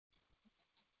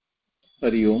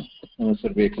हरि ओम्। नमः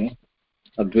सर्वेभ्यः।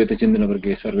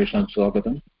 अद्वैतचिन्तनवर्गे सर्वेषां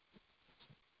स्वागतम्।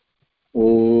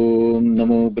 ॐ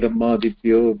नमो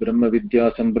ब्रह्मादिभ्यो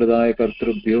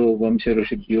ब्रह्मविद्यासम्प्रदायकर्तृभ्यो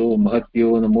वंशऋषिभ्यो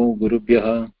महद्भ्यो नमो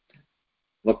गुरुभ्यः।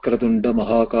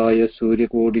 वक्रतुण्डमहाकाय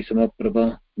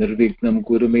सूर्यकोटिसमप्रभ निर्विघ्नं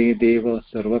कुरु मे देव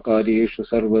सर्वकार्येषु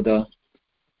सर्वदा।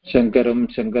 शङ्करं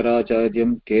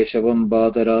शङ्कराचार्यं केशवं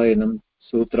बादरायणं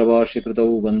सूत्रभाष्यकृतौ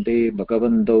वन्दे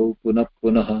भगवन्तौ पुनः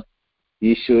पुनः।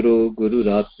 ईश्वरो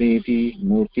गुरुरात्मेति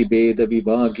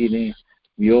मूर्तिभेदविभागिने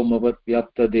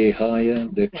व्योमवद्व्याप्तदेहाय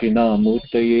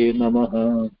दक्षिणामूर्तये नमः।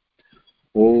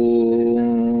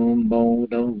 ॐ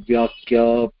मौनं व्याख्या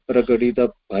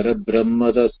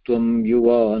प्रकटितपरब्रह्मतत्त्वं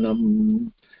युवानं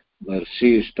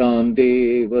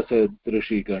वर्षिष्ठान्तेव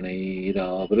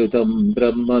सदृशिगणैरावृतं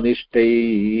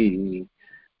ब्रह्मनिष्ठैः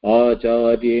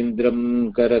आचार्येन्द्रं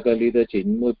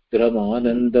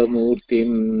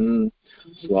करकलितचिन्मुद्रमानन्दमूर्तिम्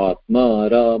स्वात्मा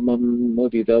रामं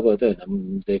मुदितवदनं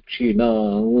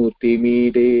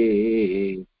दक्षिणामूर्तिमीडे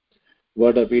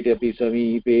वडपिडपि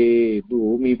समीपे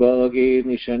भूमिभागे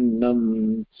निषण्णं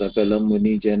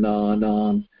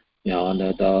सकलमुनिजनानां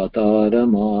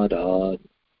ज्ञानदातारमारात्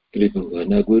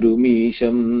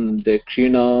त्रिभुवनगुरुमीशं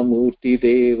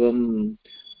दक्षिणामूर्तिदेवं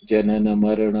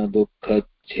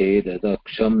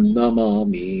जननमरणदुःखच्छेददक्षं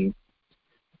नमामि।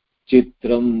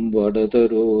 चित्रं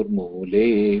वडतरोर्मूले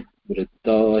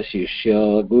वृत्ता शिष्या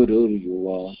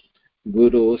गुरुर्युवा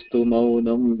गुरोस्तु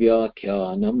मौनं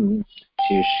व्याख्यानं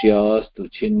शिष्यास्तु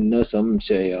छिन्न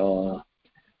संशया।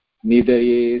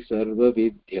 निधये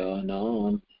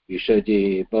सर्वविद्यानां विषजे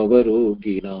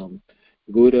भवरोगिणां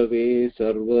गुरवे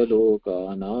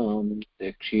सर्वलोकानां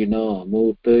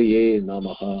दक्षिणामूर्तये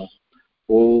नमः।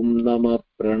 ॐ नमः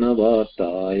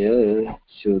प्रणवार्ताय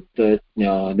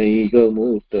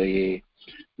शुद्धज्ञानैकमूर्तये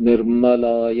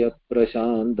निर्मलाय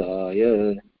प्रशान्ताय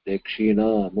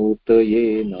दक्षिणामूर्तये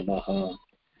नमः।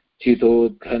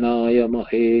 चितोद्घनाय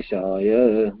महेशाय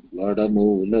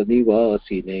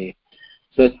वडमूलनिवासिने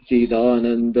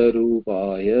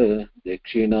सच्चिदानन्दरूपाय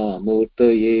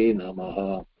दक्षिणामूर्तये नमः।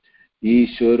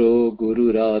 ईश्वरो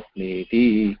गुरुरात्मेति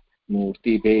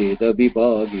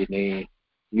मूर्तिभेदविभागिने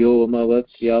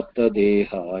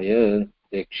व्योमवद्व्याप्तदेहाय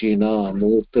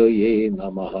दक्षिणामूर्तये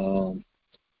नमः।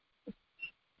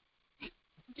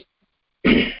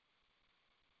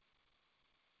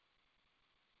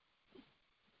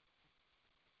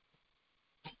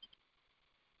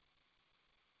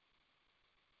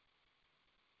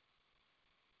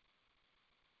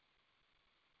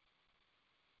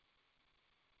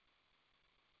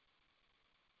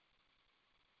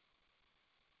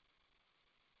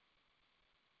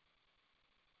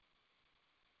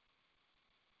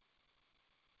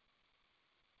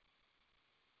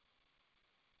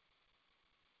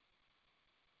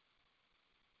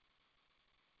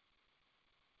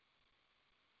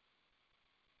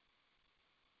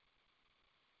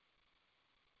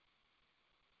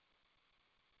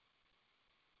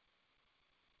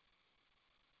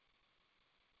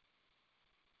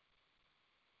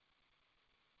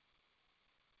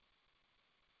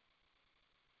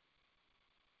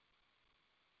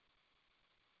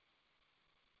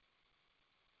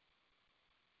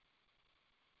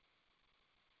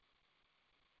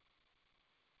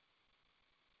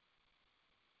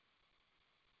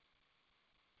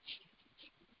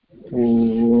 ॐ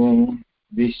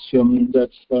विश्वं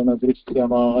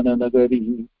दर्पणदृश्यमाननगरी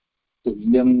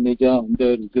तुल्यं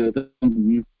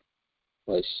निजान्तर्गतम्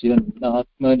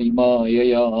पश्यन्नात्मनि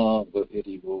मायया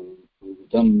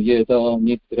बहिर्भूतं यदा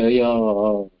निद्रया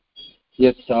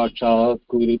यत्साक्षात्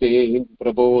कुरुते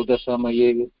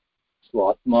प्रबोधसमये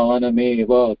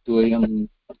स्वात्मानमेवाद्वयं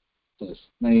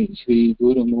तस्मै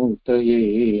श्रीगुरुमूर्तये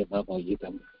नमः।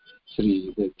 इदं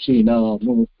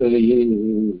श्रीदक्षिणामूर्तये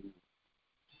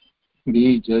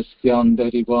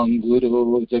बीजस्यान्तरिवाङ्गुरो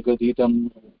जगदिदं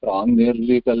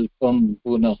प्राङ्निर्विकल्पं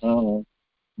पुनः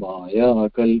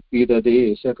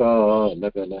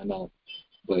मायाकल्पितदेशकालकलना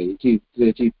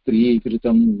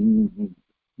वैचित्र्यचित्रीकृतम्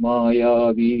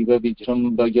मायावीव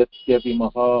विजृम्भयत्यपि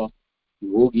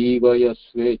महायोगी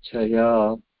वयस्वेच्छया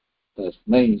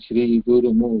तस्मै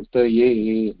श्रीगुरुमूर्तये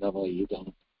नमः। इदं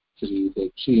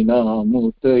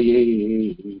श्रीदक्षिणामूर्तये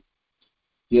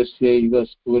यस्यैव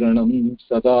स्फुरणं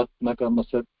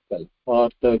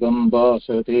सदात्मकमसत्कल्पार्थकं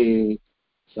भासते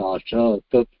साक्षात्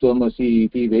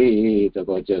तत्त्वमसीति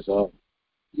वेदवचसा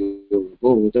यो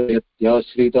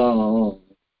बोधयत्याश्रितां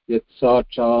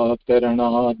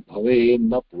यत्साक्षात्करणात्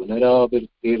भवेन्न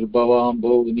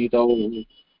पुनरावृत्तिर्भवाम्भोनिधौ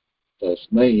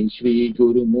तस्मै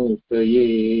श्रीगुरुमूर्तये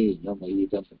नमः।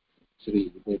 इदं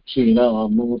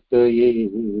श्रीदक्षिणामूर्तये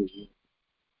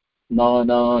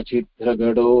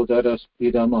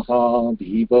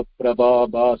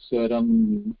नानाचित्रगडोदरस्थिरमहादीपप्रभाभास्वरम्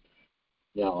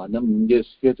ज्ञानं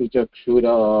यस्य तु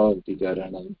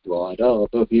चक्षुरादिकरणद्वारा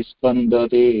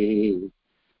बहिस्पन्दते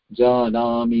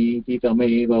जानामीति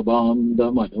तमेव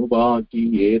बान्धमनुभाति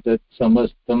एतत्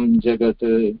समस्तं जगत्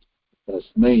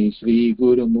तस्मै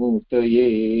श्रीगुरुमूर्तये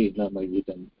नम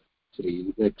इदं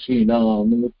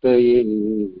श्रीदक्षिणामूर्तये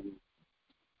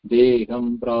देहं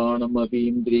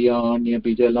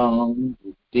प्राणमपीन्द्रियाण्यपि जलां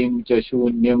बुद्धिं च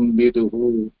शून्यं विदुः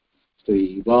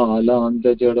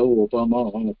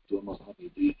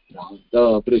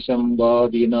श्रीबालान्तजडोपमात्वमहविधिभ्रान्ताभृशं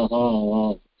वादिनः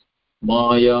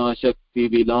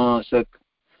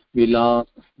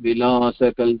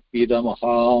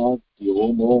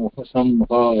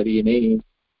विलासकल्पितमहाद्योमोहसंहारिणे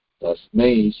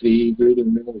तस्मै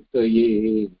श्रीगुरुमूर्तये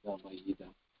नम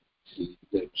इदं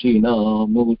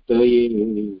श्रीदक्षिणामूर्तये.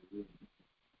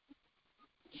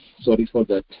 Sorry for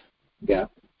that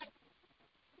gap.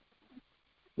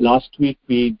 Last week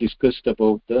we discussed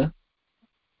about the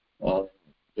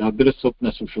Jagra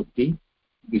Swapna Sushupti.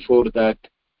 Before that,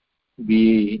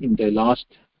 in the last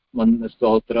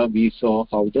Sthotra, we saw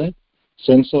how the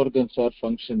sense organs are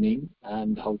functioning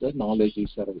and how the knowledge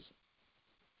is arising.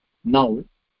 Now,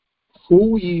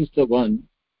 who is the one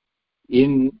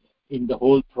in the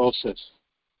whole process,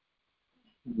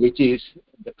 which is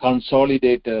the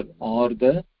consolidator or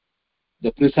the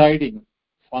presiding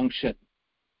function,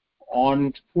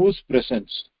 on whose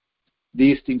presence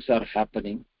these things are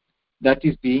happening? That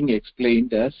is being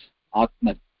explained as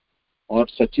Atman or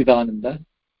Satchidananda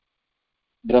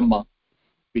Brahma,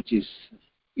 which is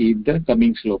in the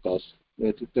coming slokas.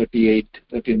 38,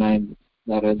 39,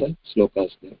 there are the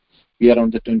slokas there. We are on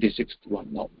the 26th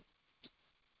one now.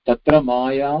 Tatra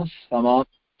Maya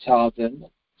Samachannasan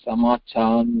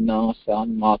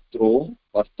Matro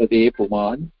Vartade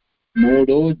Puman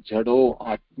Modo Jado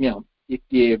Atmyam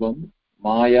Ityevam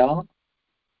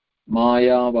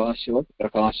Maya-Vashavat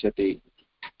Prakashate.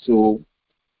 So,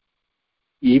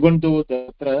 even though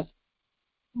Tatra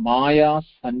Maya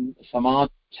Samachat,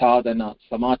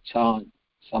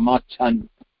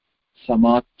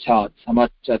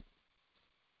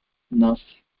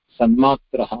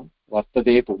 Sanmatraha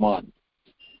Vartade Puman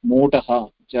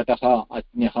Modaha Jataha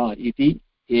Ajnaha Iti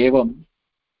Evam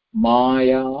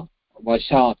Maya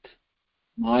Vashat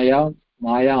Maya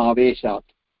Aveshat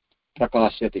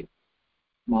Prakashate.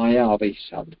 Maya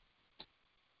Aveshat.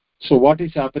 So what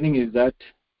is happening is that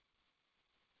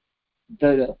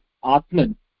the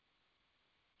Atman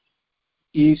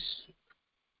is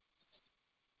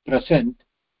present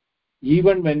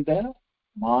even when the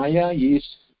Maya is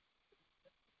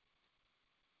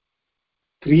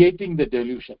creating the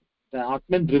delusion. The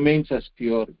Atman remains as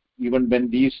pure even when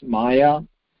this Maya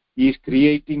is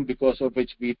creating, because of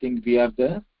which we think we are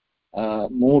the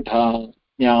Mudha,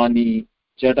 Jnani,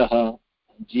 Jadaha,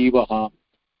 Jivaha,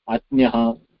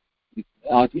 Ajnaha,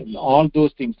 all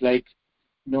those things, like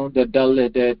the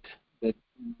dull-headed, the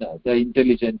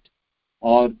intelligent,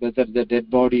 or whether the dead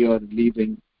body or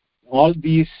living, all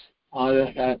these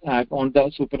are on the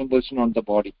superimposition on the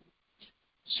body.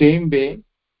 Same way,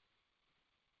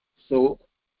 so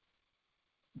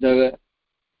the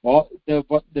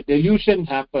delusion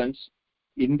happens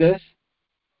in the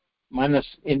manas,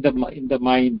 in the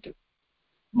mind.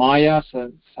 Maya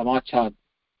samachat,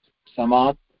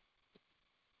 samat.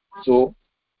 So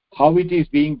how it is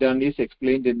being done is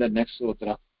explained in the next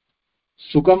sutra.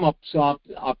 Sukham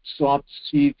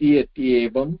apswapsiti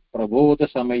atyevam prabodha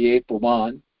samaye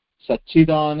puman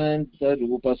Satchidananda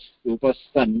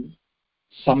rupasan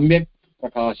samyak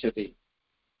prakashate.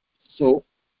 So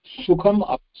Sukham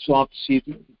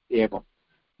apswapsiti evam.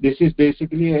 This is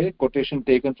basically a quotation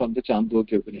taken from the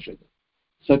Chandogya Upanishad.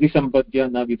 Sati sampadya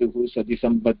na viduhu sati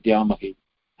sampadhyamahi.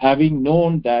 Having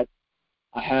known that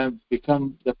I have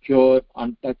become the pure,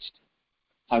 untouched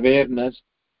awareness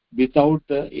without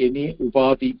any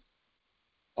upadhi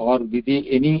or with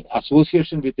any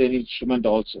association with any instrument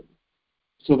also.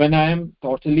 So when I am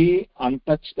totally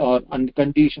untouched or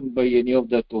unconditioned by any of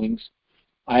the things,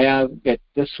 I get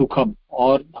the sukham,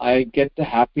 or I get the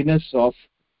happiness of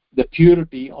the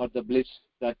purity or the bliss,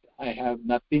 that I have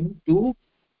nothing to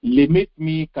limit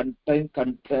me, contaminate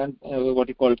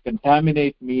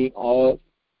me, or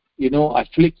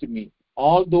afflict me.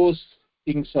 All those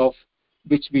things of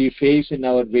which we face in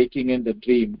our waking and the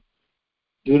dream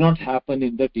do not happen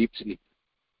in the deep sleep.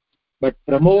 But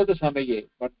pramoda samaye,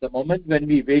 but the moment when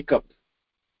we wake up,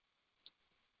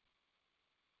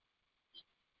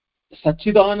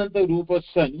 Satchidananda Rupa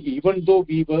San, even though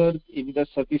we were in the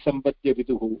Sati Sampadya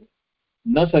Viduhu,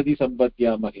 na Sati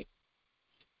Sampadhyamahe,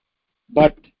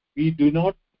 but we do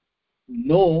not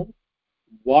know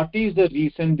what is the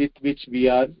reason with which we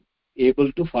are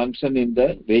able to function in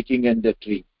the waking and the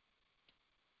dream.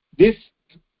 This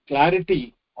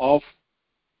clarity of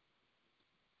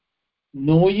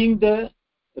knowing the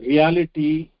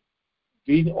reality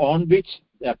on which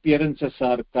the appearances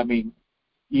are coming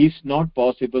is not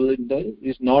possible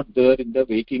is not there in the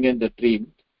waking and the dream.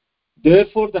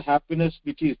 Therefore, the happiness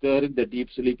which is there in the deep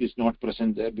sleep is not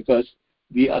present there, because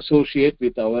we associate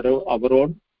with our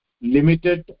own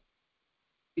limited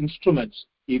instruments.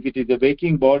 If it is the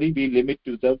waking body, we limit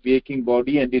to the waking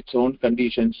body and its own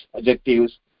conditions,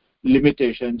 adjectives,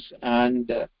 limitations, and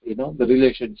the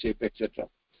relationship, etc.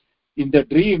 In the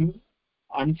dream,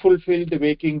 unfulfilled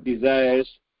waking desires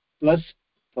plus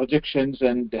projections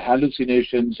and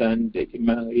hallucinations and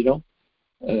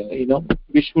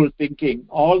wishful thinking,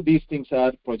 all these things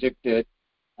are projected,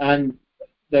 and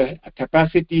the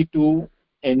capacity to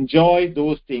enjoy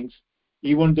those things,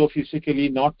 even though physically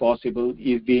not possible,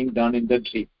 is being done in the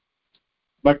dream.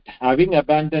 But having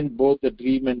abandoned both the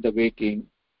dream and the waking,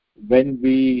 when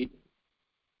we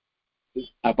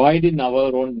abide in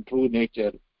our own true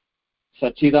nature,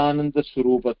 Sachidananda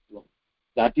Surupatvam,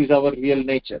 that is our real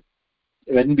nature.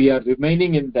 When we are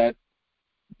remaining in that,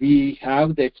 we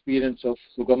have the experience of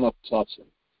Sugam absorption.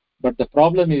 But the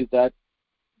problem is that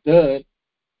there,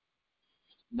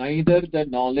 neither the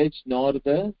knowledge nor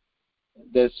the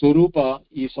Surupa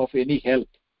is of any help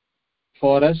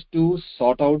for us to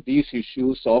sort out these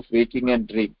issues of waking and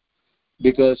dream.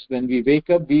 Because when we wake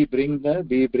up, we bring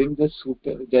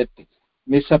that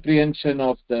misapprehension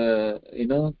of the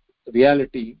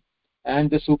reality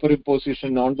and the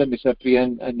superimposition on the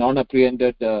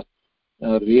non-apprehended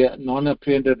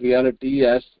reality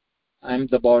as I am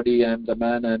the body, I am the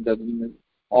man, and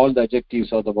all the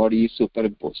adjectives of the body is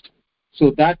superimposed.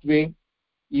 So that way,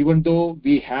 even though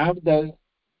we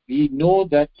know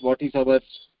that what is our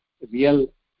real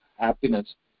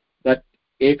happiness, that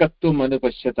ekatvam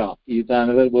anupashyata is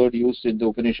another word used in the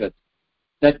Upanishad,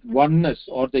 that oneness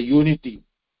or the unity.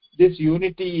 This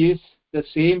unity is the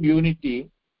same unity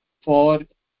for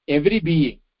every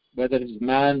being, whether it is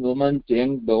man, woman,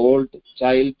 young, old,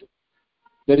 child.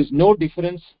 There is no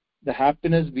difference. The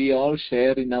happiness we all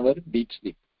share in our deep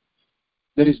sleep.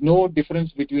 There is no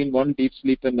difference between one deep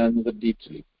sleep and another deep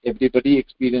sleep. Everybody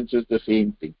experiences the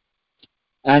same thing.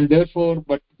 And therefore,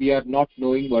 but we are not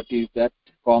knowing what is that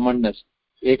commonness,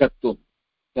 ekatvam,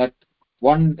 that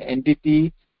one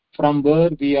entity from where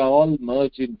we are all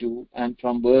merged into and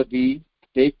from where we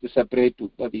take the separate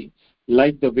body.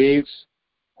 Like the waves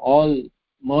all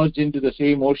merge into the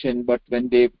same ocean, but when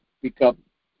they pick up,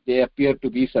 they appear to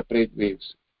be separate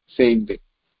waves. Same way.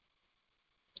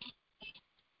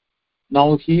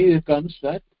 Now here comes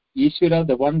that Ishvara,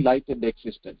 the one light and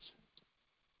existence.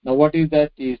 Now what is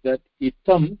that? Is that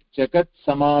Itam Jagat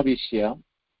Samavishya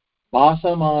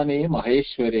Vasamane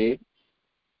Maheshware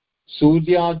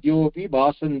Suryadyopi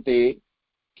Vasante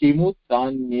Kimu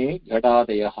Tanye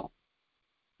Gadadayaha.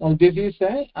 Now this is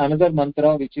another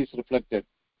mantra which is reflected.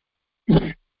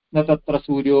 Na tatra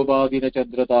suryo bhadina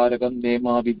chadratarakam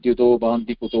nema vidyuto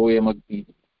bhanti kutoyam agni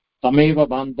tameva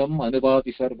bandham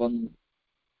anubhati sarvam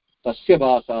tasya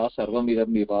vasa sarvam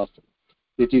idam vivasam.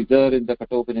 It is there in the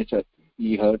Kathopanishad.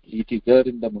 We heard it is there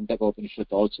in the Mundaka Upanishad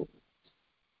also.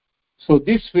 So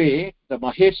this way, the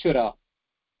Maheshwara,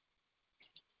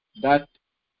 that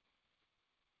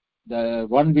the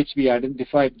one which we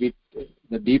identified with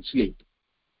the deep sleep,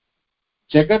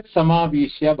 Jagat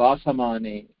Samavishya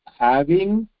Vasamane,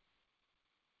 having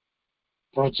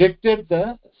projected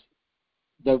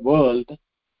the world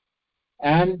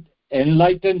and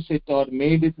enlightens it or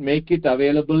make it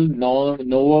available,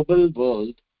 knowable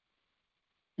world,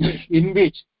 in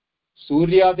which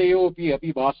Suryadeyopi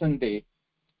api vasante,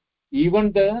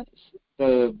 even the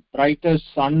brightest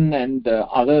sun and the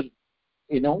other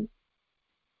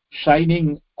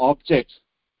shining objects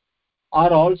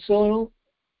are also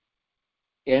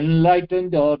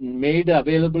enlightened or made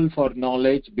available for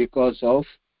knowledge because of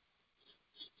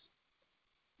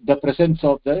the presence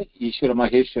of the Ishvara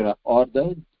Maheshwara or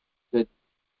the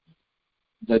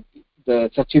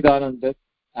Sachidananda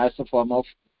as a form of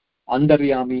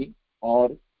Andaryami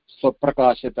or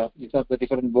Swaprakashata. These are the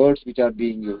different words which are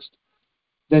being used.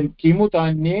 Then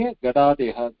Kimutanye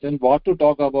Gadadeha. Then what to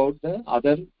talk about the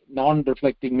other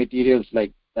non-reflecting materials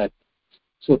like that.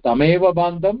 So Tameva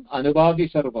Bandham Anubhadi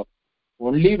Sarvam.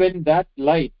 Only when that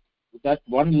light, that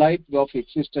one light of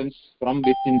existence from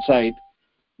within inside,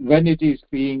 when it is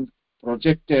being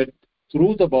projected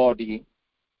through the body,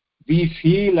 we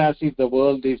feel as if the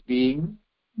world is being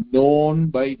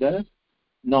known by the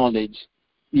knowledge.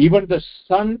 Even the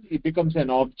sun, it becomes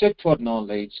an object for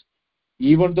knowledge.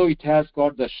 even though it has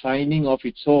got the shining of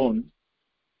its own,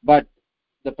 but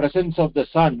the presence of the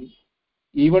sun,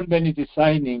 even when it is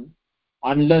shining,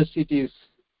 unless it is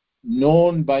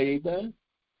known by the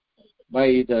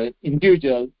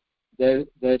individual, the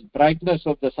brightness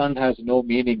of the sun has no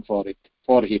meaning for him.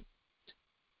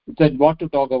 Then what to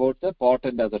talk about the pot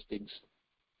and other things.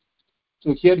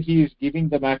 So here he is giving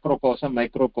the macrocosm,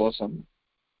 microcosm,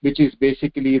 which is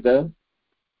basically the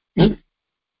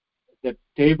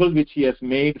table which he has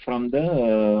made from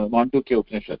the Mandukya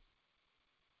Upanishad.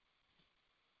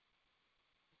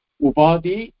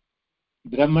 Upadhi,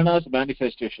 Brahmana's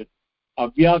manifestation.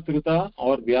 Avyakrita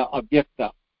or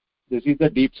Avyakta. This is the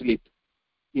deep sleep.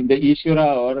 In the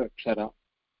Ishvara or Akshara.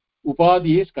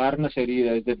 Upadhi is Karna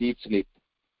Sharira, is the deep sleep.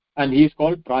 And he is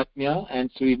called Pratnya and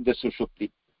in the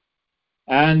Sushupti.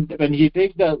 And when he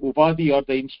takes the Upadhi or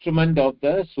the instrument of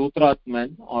the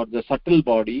Sutratman or the subtle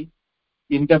body,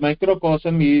 in the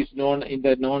microcosm he is known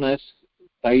as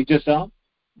Taijasa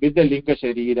with the Linga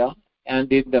Sharira,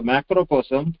 and in the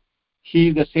macrocosm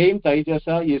the same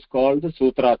Taijasa is called the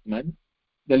Sutratman.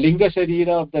 The Linga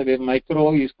Sharira of the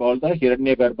micro is called the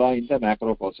Hiranyagarbha in the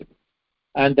macrocosm.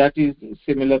 And that is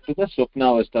similar to the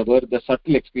Swapnavastha, where the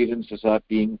subtle experiences are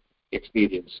being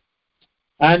experienced.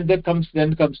 And then comes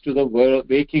to the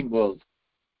waking world,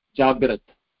 Jagrat.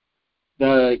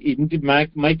 In the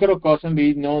microcosm,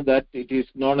 we know that it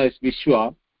is known as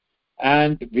Vishwa,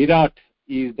 and Virat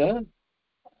is the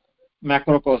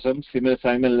macrocosm, similar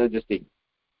thing.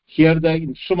 Here the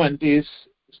instrument is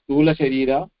Sthula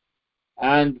Sharira,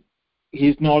 and he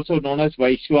is also known as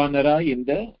Vaishwanara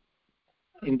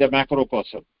in the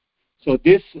macrocosm. So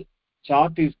this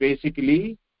chart is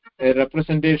basically a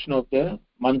representation of the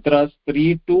mantras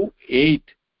 3 to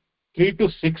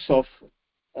 6 of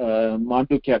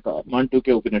Mandukya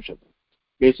Upanishad.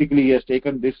 Basically, he has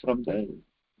taken this from the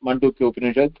Mandukya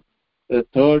Upanishad, the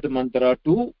third mantra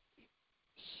to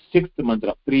sixth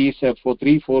mantra, 3,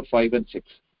 4, 5, and 6.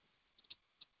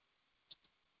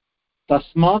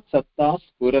 Tasmat satta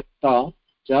spuratta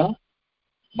cha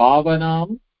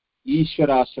bhavanam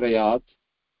ishwarashrayat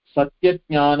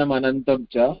satyajnanam anantam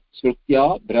cha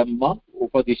shrutya brahma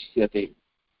upadishyate.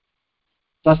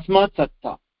 Tasmat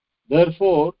satta.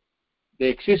 Therefore, the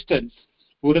existence,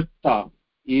 spuratta,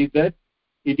 is that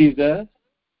it is a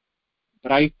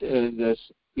bright, it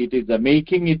is the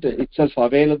making it itself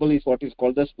available is what is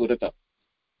called the spurata.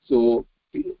 So,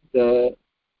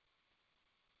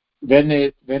 when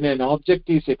an object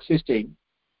is existing,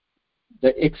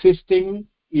 the existing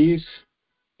is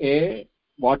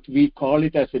what we call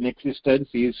it as an existence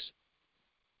is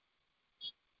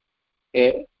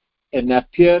an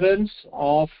appearance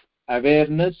of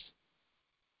awareness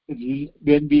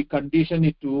when we condition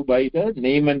it to by the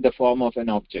name and the form of an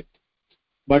object.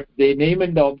 But the name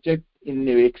and the object in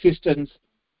existence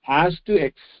has to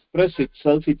express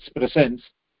itself, its presence,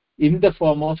 in the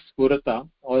form of spurata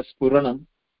or spuranam,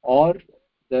 or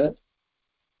the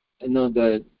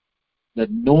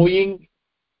knowing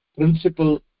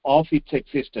principle of its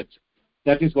existence.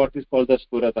 That is what is called the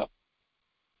spurata.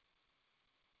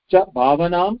 Cha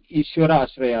bhavanam ishvara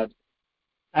ashrayat.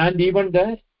 And even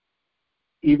the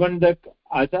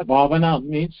other bhavana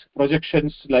means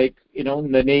projections, like in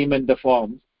the name and the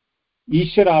form.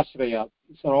 Ishvara ashraya,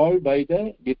 it's all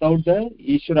without the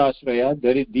Ishvara ashraya,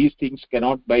 these things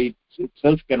cannot by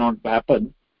itself cannot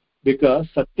happen, because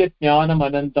Satya Jnanam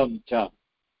Anantam Cha.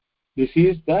 This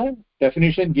is the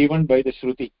definition given by the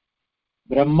Shruti.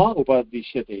 Brahma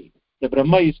Upadishyate. The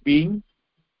Brahma is being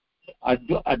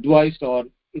advised, or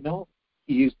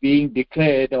he is being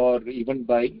declared, or even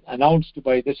announced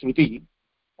by the Shruti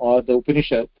or the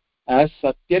Upanishad as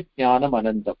Satya Jnanam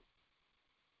Anantam.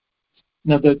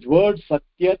 Now the word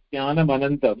Satya Jnanam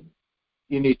Anantam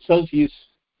in itself is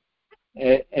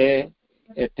a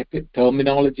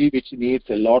terminology which needs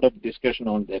a lot of discussion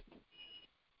on that.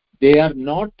 They are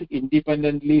not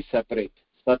independently separate.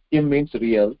 Satyam means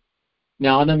real,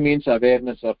 Jnanam means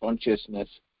awareness or consciousness,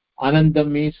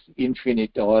 Anandam means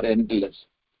infinite or endless.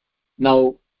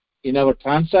 Now, in our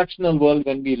transactional world,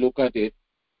 when we look at it,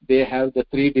 they have the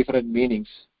three different meanings.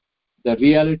 The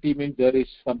reality means there is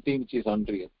something which is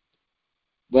unreal.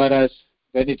 Whereas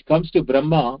when it comes to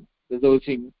Brahma,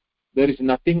 there is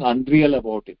nothing unreal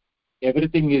about it.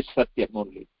 Everything is Satyam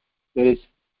only. There is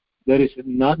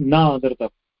na anartham.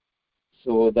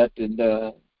 So that in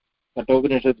the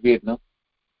Kathopanishad we have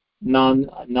na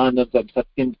anartham,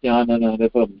 Satyam Jnana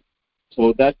anartham.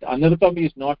 So that anartham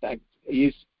is not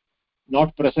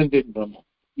present in Brahma.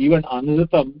 Even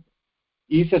anartham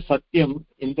is a Satyam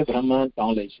in the Brahma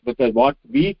knowledge, because what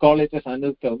we call it as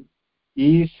anartham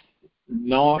is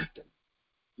not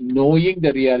knowing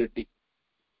the reality.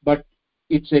 but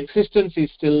its existence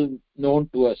is still known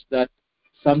to us, that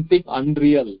something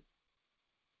unreal,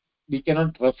 we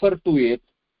cannot refer to it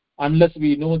unless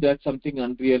we know that something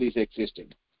unreal is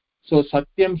existing. So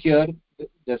Satyam here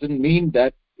doesn't mean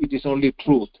that it is only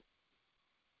truth.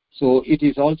 So it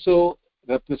is also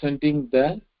representing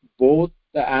both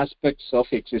the aspects of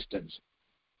existence.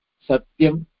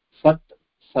 Satyam, Sat,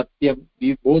 Satyam,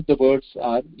 both the words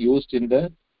are used in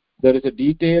there is a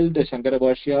detailed Shankara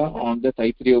Bhashya on the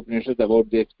Taittiriya Upanishad about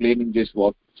explaining this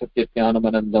word, Satya Jnanam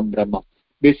Anandam Brahma.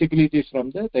 Basically it is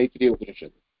from the Taittiriya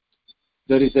Upanishad.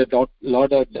 There is a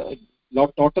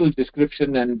lot total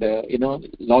description, and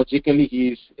logically he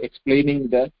is explaining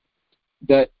the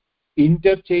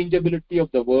interchangeability of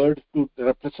the word to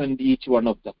represent each one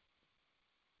of them.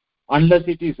 Unless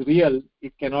it is real,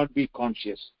 it cannot be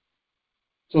conscious.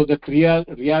 So the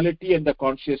reality and the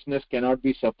consciousness cannot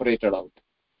be separated out.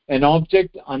 An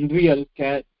object unreal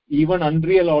even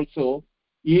unreal also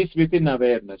is within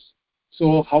awareness.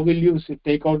 So how will you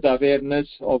take out the awareness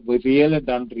of real and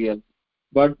unreal?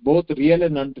 But both real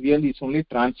and unreal is only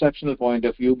transactional point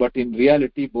of view, but in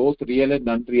reality both real and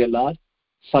unreal are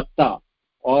satta,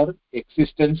 or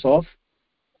existence of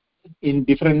in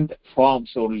different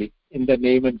forms only, in the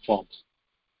name and forms.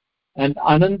 And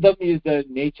anandam is the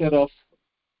nature of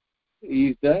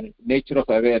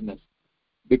awareness,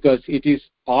 because it is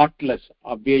partless,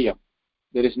 avyayam.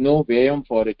 There is no vyayam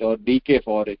for it or decay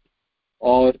for it,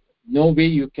 or no way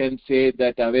you can say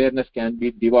that awareness can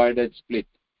be divided, split.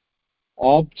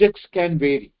 Objects can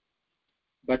vary,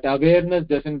 but awareness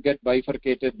doesn't get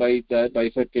bifurcated by the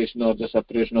bifurcation or the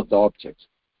separation of the objects.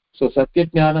 So Satya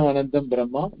Jnanam Anandam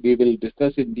Brahma we will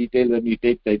discuss in detail when we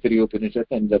take Taittiriya Upanishad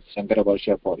and the Shankara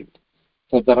Bhashya for it.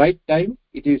 For the right time,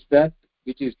 it is that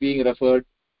which is being referred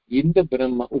in the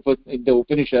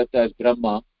Upanishad as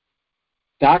Brahma.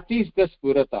 That is the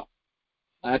Spurata.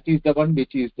 That is the one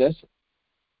which is the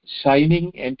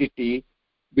shining entity,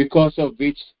 because of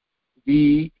which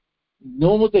we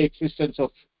know the existence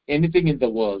of anything in the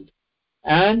world.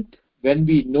 And when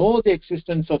we know the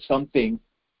existence of something,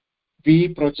 we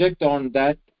project on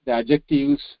that the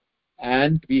adjectives,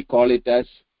 and we call it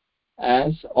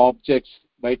as objects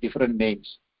by different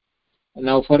names.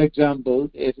 Now, for example,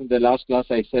 in the last class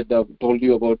I told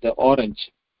you about the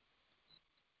orange.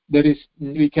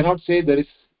 We cannot say there is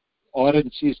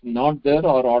orange is not there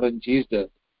or orange is there.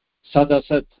 Sad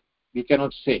asat, we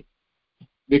cannot say,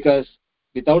 because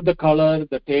without the color,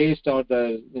 the taste, or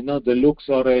the looks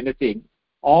or anything,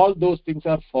 all those things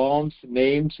are forms,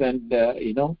 names, and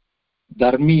dharma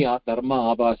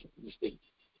abhas, this thing.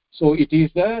 So it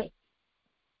is the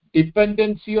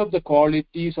dependency of the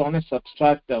qualities on a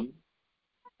substratum,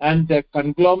 and the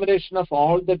conglomeration of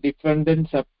all the dependent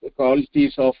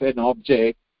qualities of an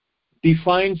object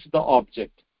defines the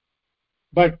object.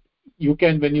 But you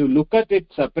can, when you look at it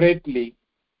separately,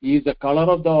 is the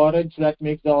color of the orange that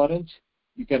makes the orange?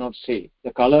 You cannot say.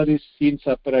 The color is seen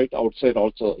separate outside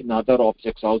also, in other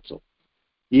objects also.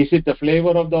 Is it the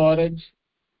flavor of the orange?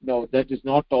 No, that is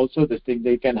not also the thing.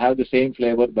 They can have the same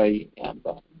flavor by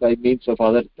means of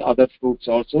other fruits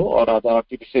also, or other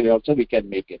artificially also we can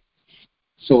make it.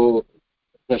 So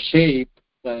the shape,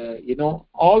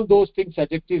 all those things,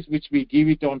 adjectives which we give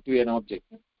it onto an object.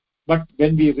 But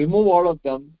when we remove all of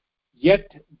them, yet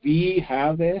we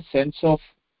have a sense of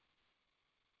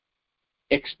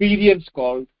experience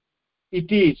called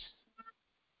it is.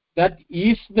 That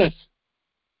isness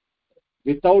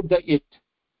without the it.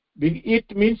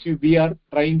 It means we are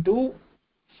trying to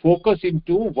focus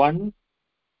into one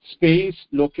space,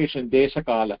 location, desha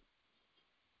kala.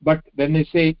 But when I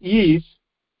say is,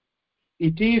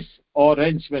 it is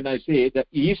orange. When I say the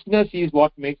isness is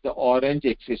what makes the orange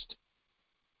exist,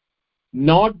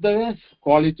 not the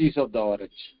qualities of the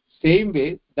orange. Same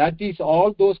way, that is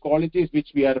all those qualities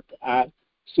which we are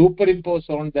superimposed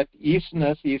on that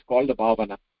isness is called the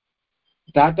bhavana.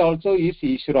 That also is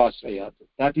Ishwarashraya.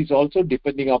 That is also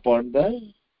depending upon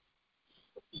the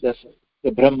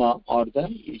Brahma or the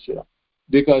Ishvara,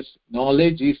 because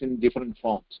knowledge is in different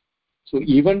forms. So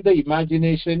even the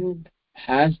imagination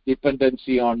has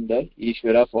dependency on the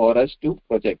Ishvara for us to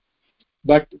project.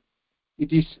 But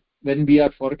it is when we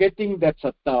are forgetting that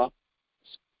Satta,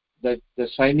 the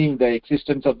shining, the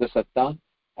existence of the Satta,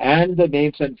 and the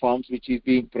names and forms which is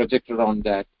being projected on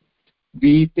that,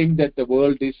 we think that the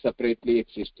world is separately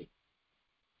existing.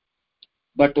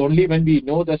 But only when we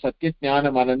know the Satya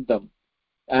Jnanam Anandam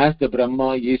as the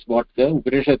Brahma is what the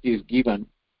Upanishad is given,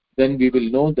 then we will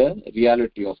know the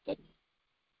reality of that.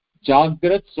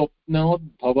 Jagrat Swapnod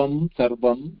Bhavam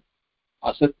Sarvam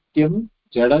Asatyam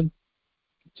Jadam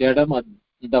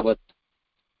Andavat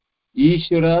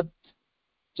Ishwarat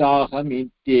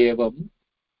chahamityevam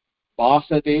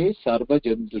vasate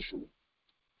sarvajantushu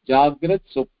jagrat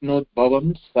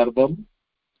swapnodbhavam sarvam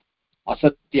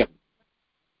asatyam.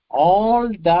 All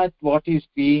that what is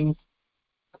being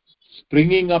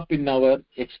springing up in our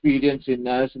experience in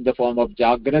us in the form of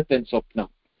jagrat and swapna,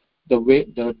 the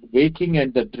waking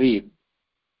and the dream,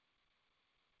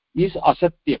 is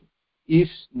asatyam, is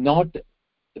not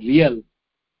real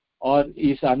or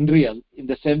is unreal, in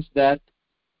the sense that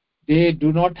they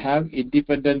do not have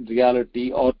independent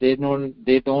reality, or they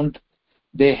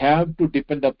have to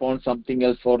depend upon something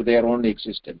else for their own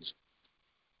existence.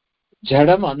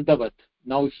 Jadam andavat.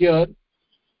 Now here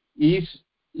is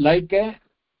like a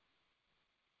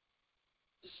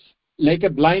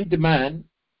blind man,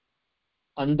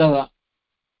 andava.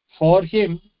 For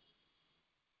him,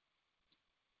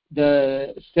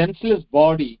 the senseless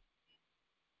body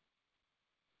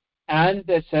and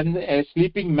a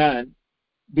sleeping man,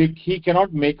 he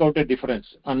cannot make out a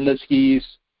difference unless he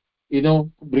is,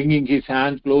 bringing his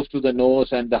hand close to the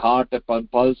nose and the heart, the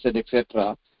pulse, and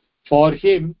etc. For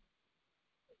him,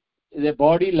 the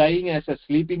body lying as a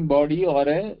sleeping body or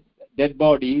a dead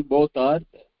body, both are,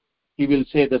 he will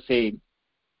say, the same.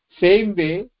 Same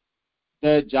way,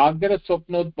 the Jagra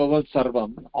Swapnodbhava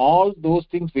Sarvam, all those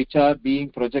things which are being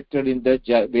projected in the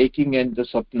waking and the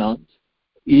Swapna,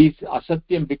 is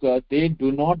asatyam, because they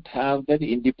do not have that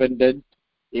independent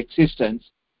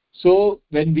existence. So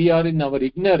when we are in our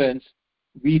ignorance,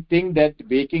 we think that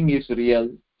waking is real,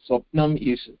 Swapnam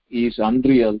is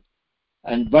unreal,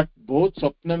 but both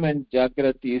Swapnam and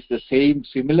Jagrat is the same,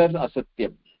 similar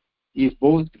asatyam, is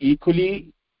both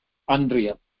equally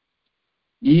unreal.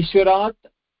 Ishwarat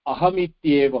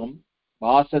ahamityevam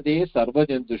vasade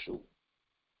sarvajantushu.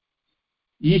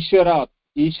 Ishwarat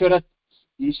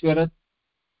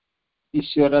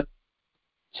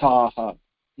chaha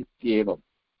ityevam.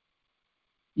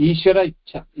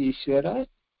 Ishwarascha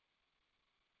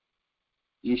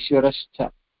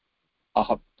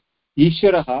aham.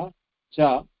 Ishwaraha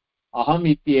cha aham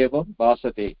ityevam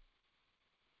vasate.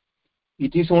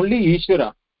 It is only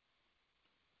Ishwara,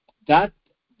 that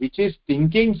which is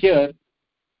thinking here.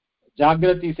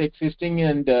 Jagrat is existing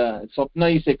and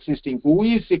Swapna is existing. Who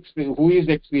is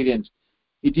experienced?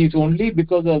 It is only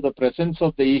because of the presence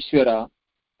of the Ishvara.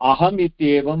 Aham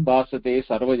ityevam bhasate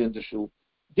sarvajantushu.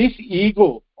 This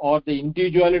ego, or the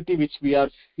individuality which we are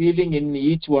feeling in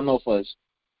each one of us,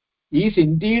 is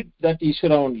indeed that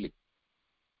Ishvara only.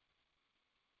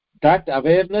 That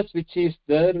awareness which is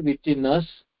there within us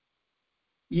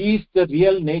is the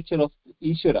real nature of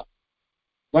Ishvara.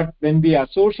 But when we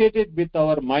associate it with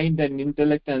our mind and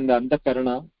intellect and the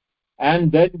antakarana,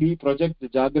 and then we project the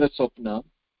Jagra Swapna,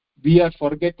 we are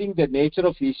forgetting the nature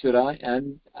of Ishvara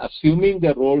and assuming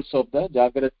the roles of the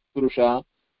Jagrat Purusha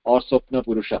or Swapna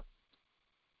Purusha.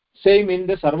 Same in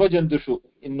the Sarvajantushu,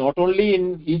 not only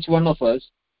in each one of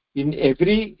us, in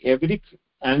every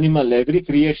animal, every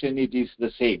creation, it is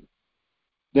the same.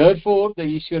 Therefore, the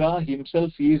Ishvara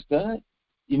himself is the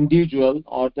individual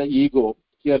or the ego.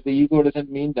 Here the ego doesn't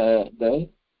mean the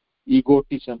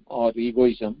egotism or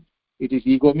egoism. It is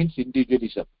ego means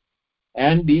individualism.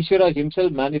 And Ishvara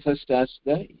himself manifests as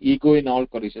the ego in all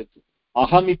conditions.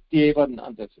 Aham ityeva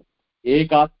nandasa.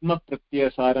 Ekatma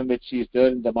pratyasaram, which is there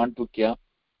in the Mandukya,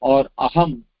 or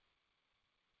aham.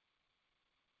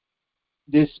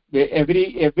 This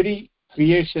every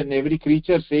creation, every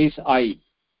creature says I.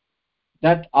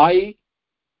 That I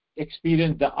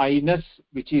experience, the I-ness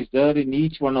which is there in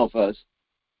each one of us,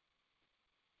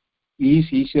 is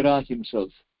Ishvara himself.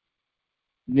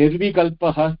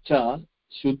 Nirvikalpaha cha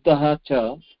shuddhaha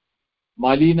cha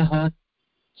malinaha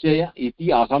cha iti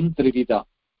aham trivida.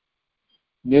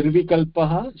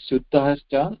 Nirvikalpaha shuddhaha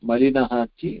cha malinaha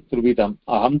chi trividam,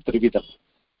 aham trividam.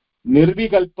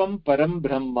 Nirvikalpam param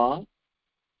brahma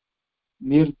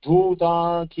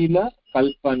nirdhutakila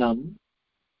kalpanam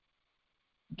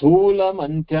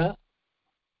dhulamantya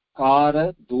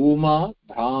kara dhuma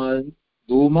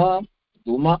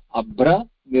abra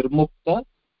nirmukta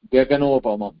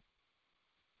gaganopamam.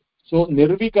 So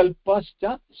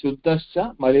nirvikalpascha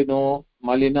shuddhascha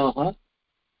malinaha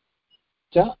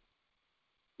cha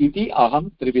iti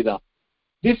aham trivida.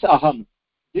 This aham,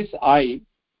 this I,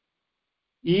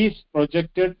 is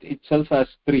projected itself as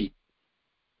three.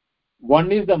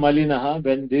 One is the malinaha,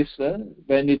 when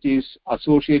it is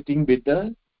associating with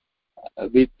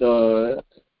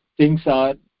things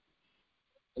are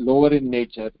lower in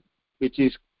nature, which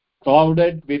is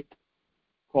clouded with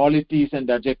qualities and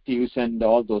adjectives and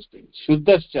all those things.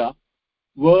 Shuddhascha,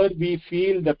 where we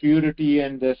feel the purity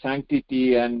and the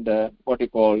sanctity and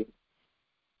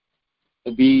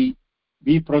we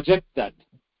project that.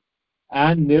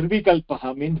 And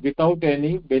nirvikalpaha means without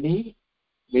any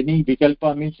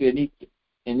vikalpa means any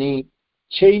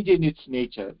change in its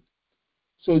nature.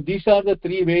 So these are the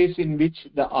three ways in which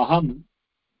the aham,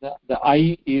 the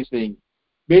I is saying.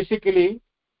 Basically,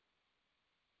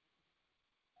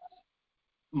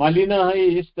 malina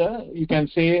is you can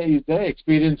say, is the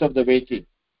experience of the waking,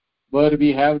 where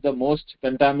we have the most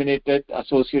contaminated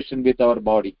association with our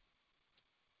body.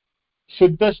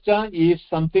 Shuddhascha is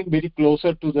something very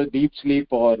closer to the deep sleep,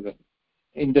 or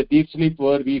in the deep sleep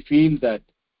where we feel that.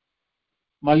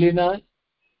 Malina,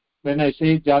 when I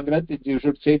say Jagrat, you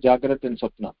should say Jagrat and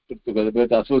Sapna together, where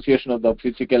the association of the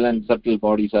physical and subtle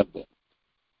bodies are there.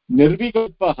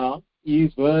 Nirvikalpaha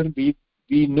is where we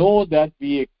know that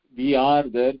we are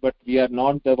there, but we are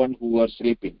not the one who are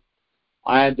sleeping.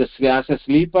 As a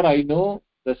sleeper, I know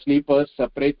the sleeper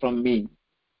separate from me.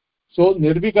 So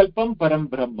Nirvikalpam Param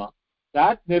Brahma.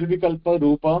 That Nirvikalpa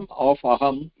Rupam of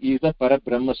Aham is the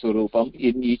Parabrahma Surupam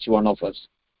in each one of us.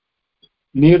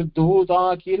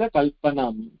 Nirdhuta Kila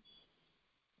Kalpanam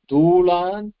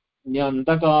Dhulan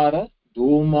Nyandakara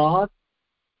Dhuma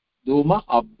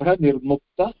Abhra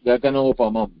Nirmukta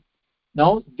Gaganopamam.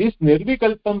 Now this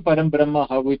Nirvikalpam Param Brahma,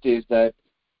 how it is that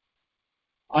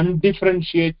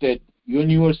undifferentiated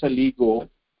universal ego,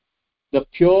 the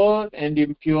pure and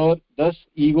impure, thus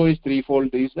ego is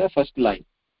threefold, is the first line.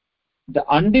 The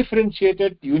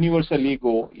undifferentiated universal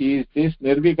ego is this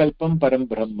Nirvikalpam Param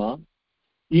Brahma,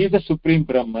 is the Supreme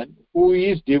Brahman, who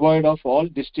is devoid of all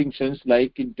distinctions,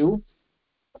 like into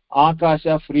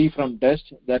Akasha, free from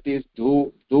dust, that is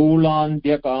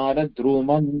Dhulandhyakara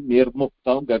Dhruman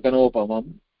Nirmuktam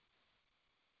Gaganopamam,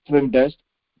 from dust,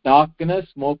 darkness,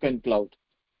 smoke and cloud.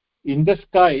 In the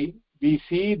sky, we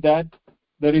see that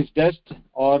there is dust,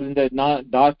 or in the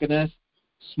darkness,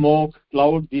 smoke,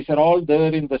 cloud, these are all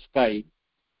there in the sky,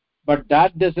 but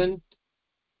that doesn't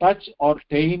touch or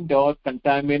taint or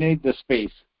contaminate the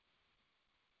space.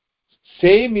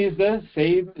 Same is the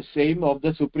same of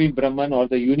the Supreme Brahman, or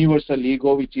the universal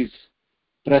ego, which is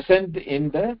present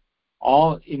in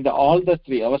all the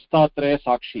three avasthatraya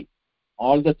sakshi,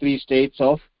 all the three states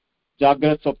of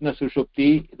Jagrat, Swapna,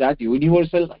 Sushupti. That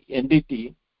universal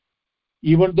entity,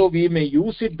 even though we may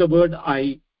use it, the word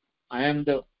I am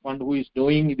the one who is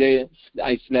knowing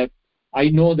I slept, I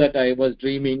know that I was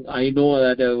dreaming, I know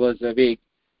that I was awake.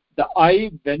 The I,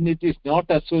 when it is not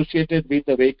associated with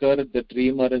the waker, the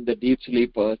dreamer and the deep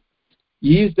sleeper,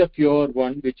 is the pure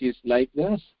one, which is like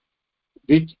this,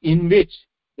 in which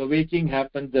the waking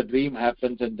happens, the dream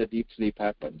happens and the deep sleep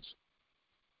happens.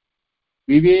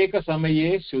 Viveka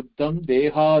samaye shuddham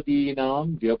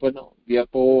dehadinam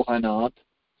vyapohanat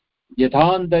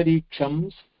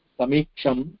yathandariksham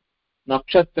samiksham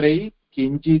nakshatrai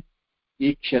kinjit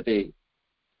ikshate.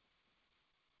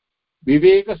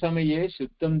 Viveka samaye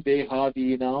shuddham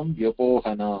dehadinam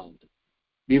vyapohanat.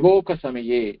 Vivoka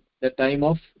samaye, the time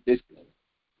of this,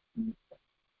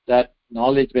 that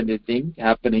knowledge when the thing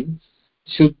happening,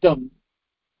 shuddham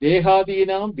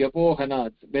dehadinam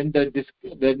vyapohanat, when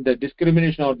the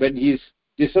discrimination, or when he is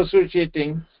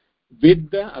disassociating with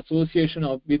the association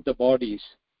with the bodies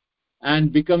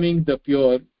and becoming the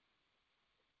pure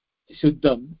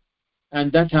shuddham, and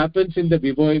that happens in the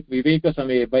viveka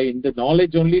samaya, by in the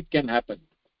knowledge only it can happen.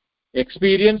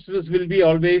 Experiences will be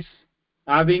always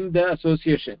having the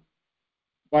association,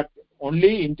 but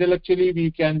only intellectually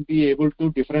we can be able to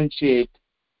differentiate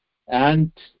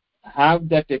and have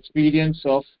that experience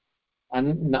of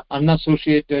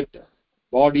unassociated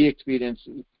body experience.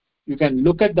 You can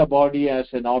look at the body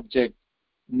as an object,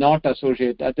 not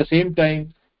associate. At the same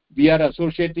time, we are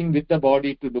associating with the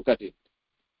body to look at it.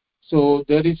 So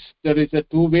there is a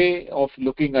two-way of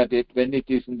looking at it. When it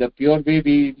is in the pure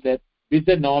way, that with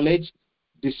the knowledge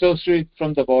dissociate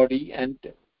from the body and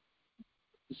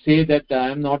say that I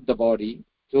am not the body.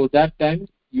 So that time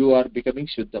you are becoming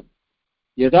shuddham.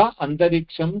 Yada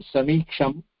antariksham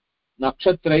samiksham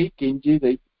nakshatrai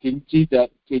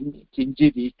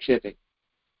kinchidikshate.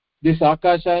 This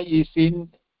akasha is seen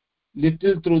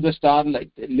little through the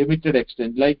starlight, limited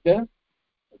extent. Like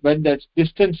when the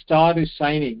distant star is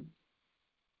shining,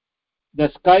 the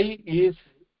sky is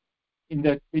in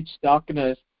the pitch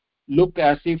darkness, look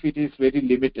as if it is very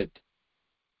limited.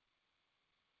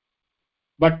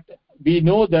 But we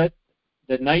know that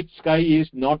the night sky is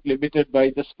not limited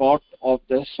by the spot of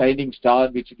the shining star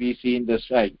which we see in the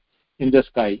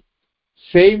sky.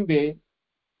 Same way,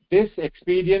 this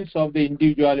experience of the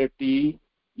individuality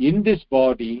in this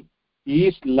body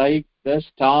is like the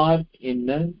star in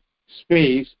a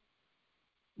space,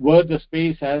 where the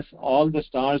space has all the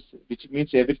stars, which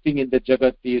means everything in the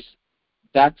Jagat is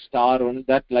that star only,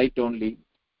 that light only.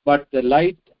 But the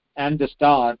light and the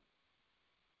star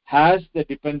has the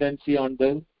dependency on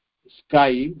the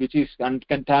sky, which is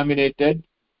contaminated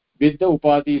with the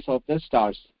upadhis of the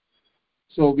stars.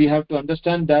 So we have to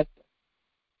understand that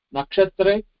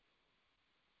nakshatra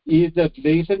is the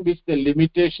reason which the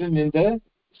limitation in the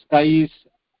sky is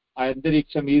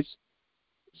antariksham is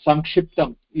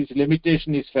samkshiptam, is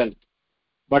limitation is felt,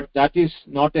 but that is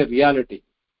not a reality.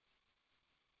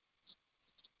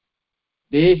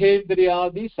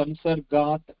 Dehendriyadi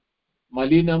samsargat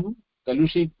malinam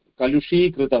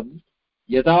kalushikritam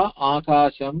yada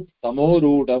akasham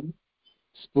tamorudam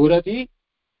spurati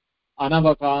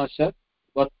anavakashat.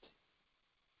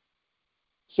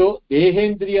 So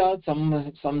dehendriya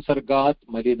samsargat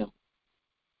malinam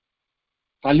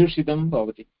kalushitam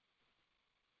bhavati.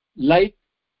 Like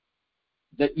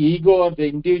the ego or the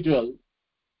individual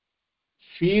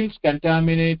feels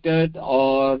contaminated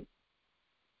or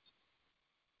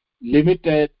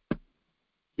limited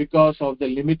because of the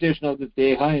limitation of the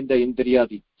deha in the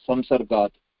indriyadi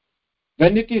samsargat.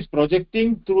 When it is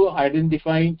projecting through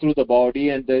identifying through the body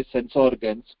and the sense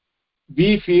organs,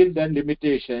 we feel the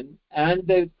limitation,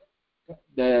 and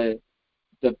the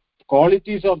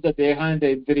qualities of the deha and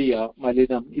the indriya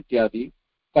malinam ityadi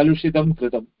kalushitam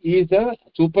kritam is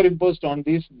superimposed on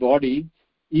this body,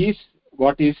 is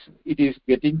what is it is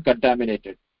getting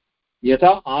contaminated.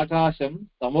 Yatha akasham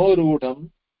tamorudam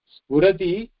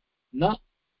spurati na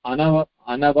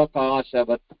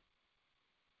anavakashavat.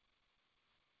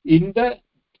 In the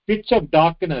pitch of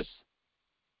darkness,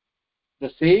 the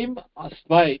same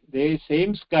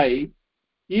sky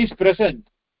is present,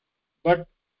 but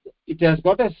it has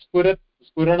got a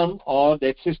spuranam, or the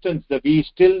existence that we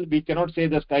cannot say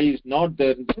the sky is not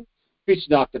there in the pitch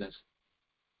darkness.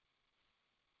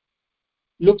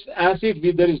 Looks as if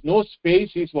there is no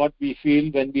space, is what we feel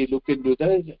when we look into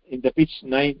in the pitch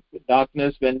night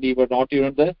darkness, when we were not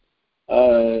even the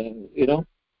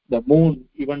moon,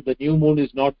 even the new moon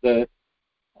is not there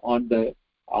on the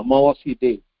Amavasi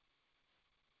day.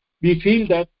 We feel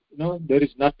that there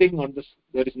is nothing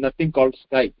there is nothing called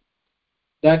sky.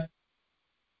 That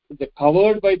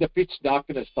covered by the pitch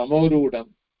darkness, tamorudam,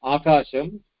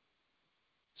 akasham,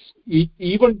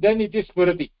 even then it is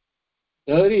spurati.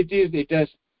 There it has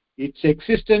its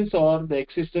existence, or the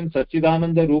existence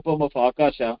Satchidananda Rupam of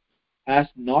Akasha has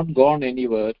not gone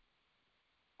anywhere.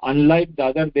 Unlike the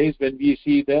other days when we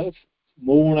see the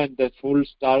moon and the full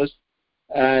stars,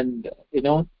 and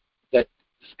that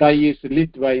sky is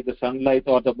lit by the sunlight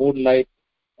or the moonlight,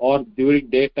 or during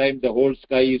daytime the whole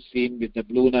sky is seen with the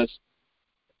blueness.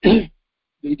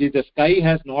 The sky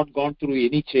has not gone through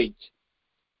any change.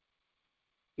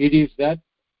 It is that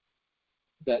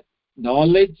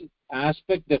knowledge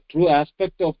aspect, the true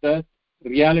aspect of the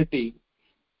reality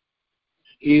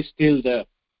is still there.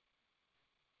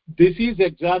 This is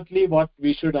exactly what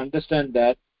we should understand,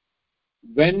 that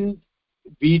when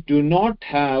we do not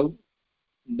have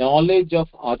knowledge of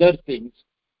other things,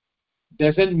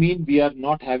 doesn't mean we are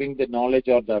not having the knowledge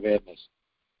or the awareness.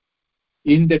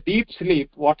 In the deep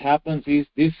sleep, what happens is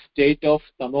this state of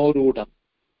tamorudam,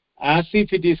 as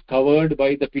if it is covered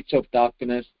by the pitch of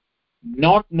darkness,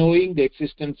 not knowing the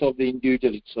existence of the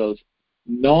individual itself,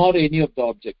 nor any of the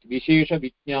object. Vishesha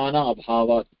vijnana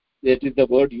abhava, that is the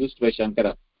word used by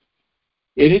Shankara.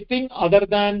 Anything other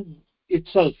than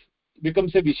itself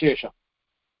becomes a vishesha.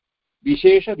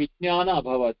 Vishesha vijnana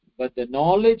abhavat. But the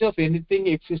knowledge of anything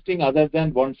existing other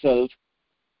than oneself,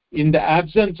 in the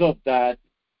absence of that,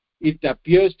 it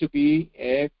appears to be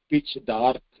a pitch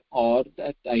dark, or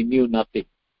that I knew nothing.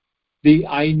 The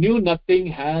I knew nothing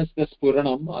has the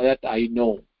spuranam, that I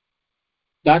know.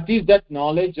 That is that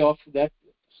knowledge of that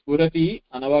spurati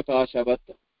anavakashavat.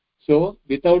 So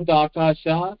without the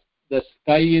akasha, the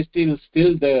sky is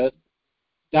still there.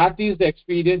 That is the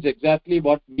experience, exactly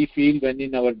what we feel when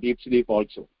in our deep sleep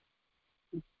also.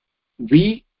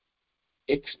 We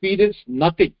experience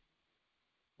nothing,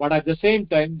 but at the same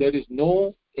time there is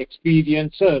no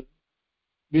experiencer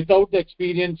without the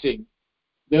experiencing.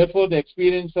 Therefore the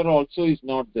experiencer also is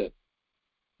not there.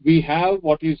 We have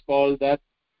what is called that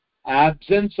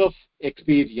absence of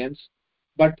experience,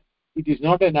 but it is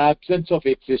not an absence of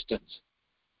existence.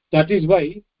 That is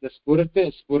why the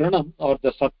spuranam or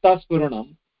the satta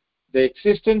spuranam, the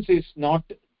existence is not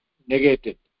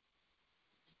negated.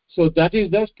 So that is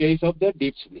the case of the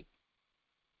deep sleep.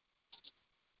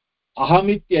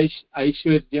 Ahamitya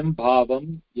aishwaryam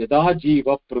bhavam yada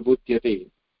jiva prabhutyate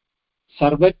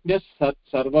sarvajna sat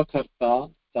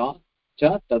sarvakarta ta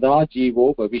cha tada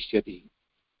jivo bhavishyati.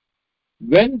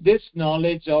 When this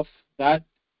knowledge of that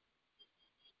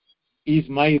is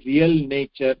my real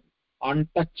nature,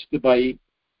 untouched by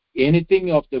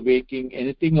anything of the waking,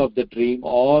 anything of the dream,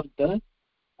 or the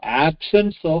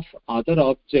absence of other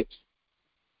objects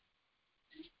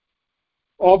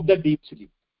of the deep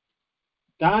sleep.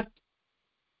 That,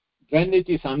 when it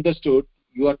is understood,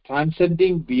 you are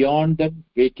transcending beyond the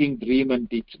waking, dream and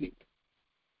deep sleep.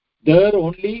 There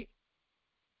only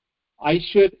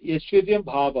Aishwaryam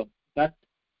Bhavam, that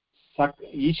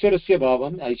Ishwarasya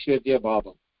Bhavam, Aishwarya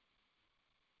Bhavam.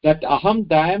 That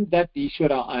Aham, I am that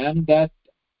Ishwara, I am that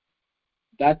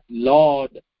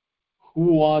Lord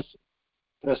who was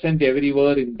present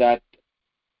everywhere in that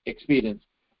experience.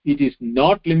 It is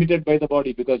not limited by the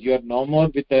body, because you are no more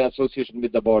with the association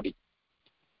with the body.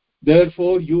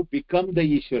 Therefore, you become the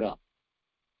Ishvara.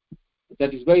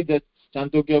 That is why the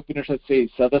Chandogya Upanishad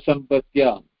says,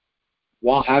 Sadasampatya,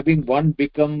 having one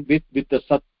become with the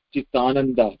Sat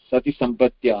Chitananda, Sati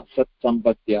Sampatya, Sat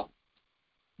Sampatya.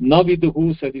 Na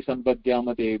viduhu Sati Sampatya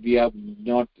Mate, we have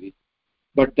not.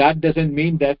 But that doesn't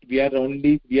mean that we are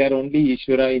only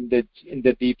Ishvara in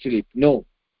the deep sleep. No.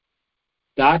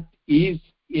 That is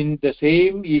in the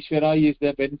same Ishvara is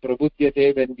the when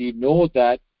Prabhudyate, when we know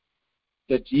that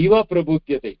the Jiva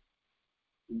Prabhudyate,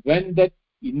 when that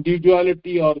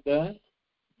individuality or the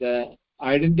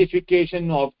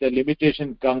identification of the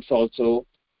limitation comes also,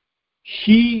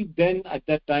 he then at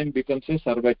that time becomes a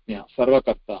Sarvajna,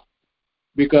 Sarvakarta.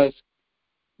 Because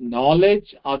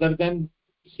knowledge other than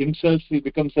himself, he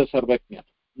becomes a Sarvajna.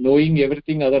 Knowing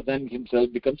everything other than himself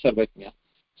becomes Sarvajna.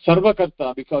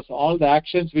 Sarvakarta, because all the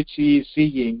actions which he is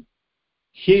seeing,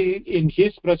 he in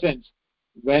his presence,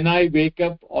 when I wake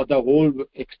up, or the whole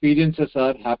experiences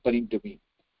are happening to me.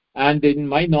 And in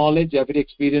my knowledge, every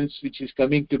experience which is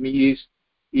coming to me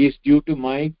is due to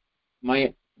my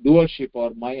doership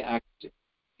or my act,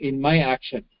 in my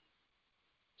action.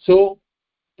 So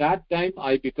that time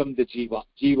I become the Jiva.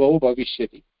 Jivo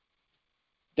Bhavishyati.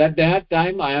 That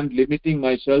time I am limiting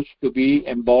myself to be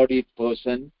embodied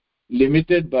person,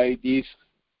 limited by these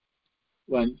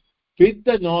one, with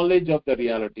the knowledge of the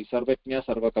reality, Sarvajna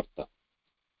Sarvakarta.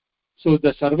 So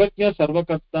the Sarvajna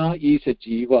Sarvakarta is a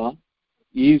Jiva,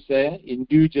 is an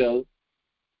individual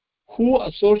who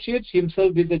associates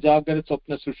himself with the Jagrat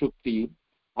Swapna Sushupti.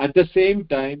 At the same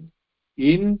time,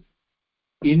 in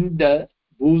the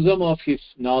bosom of his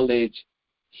knowledge,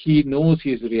 he knows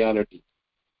his reality.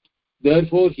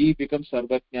 Therefore, he becomes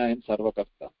Sarvajna and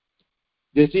Sarvakarta.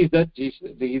 This is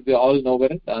the all-knower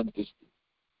and this.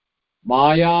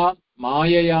 Mayaya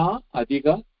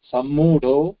adhiga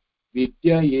sammudho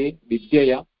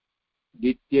vidyayeshaha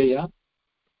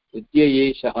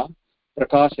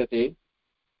prakashate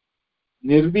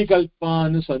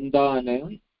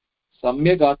nirvikalpanusandhana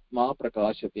samyagatma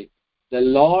prakashate. The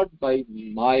Lord by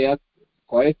Maya,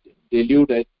 quite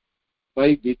deluded,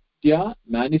 by Vidya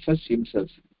manifests himself.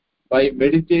 By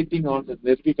meditating on the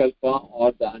nirvikalpa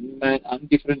or the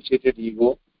undifferentiated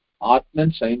ego,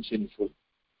 Atman shines in full.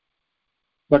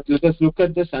 But let us look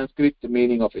at the Sanskrit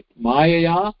meaning of it.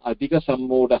 Mayaya adhika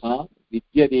sammudaha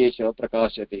vidyadesha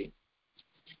prakashate.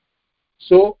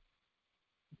 So,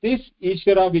 this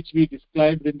Ishvara which we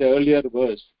described in the earlier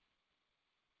verse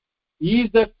is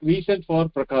the reason for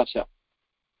prakasha,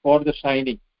 for the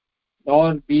shining,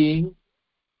 or being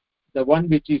the one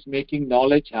which is making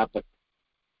knowledge happen.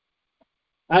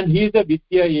 And he is the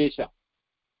Vidya Yesha.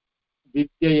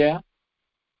 Vidyaya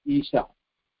Isha.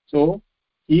 So,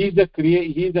 he is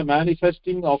the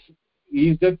manifesting of, he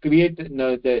is the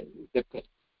the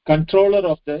controller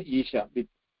of the Isha,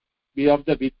 of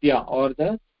the Vidya or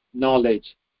the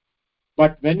knowledge.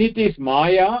 But when it is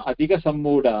Maya, Adhika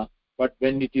Sammuda, but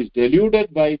when it is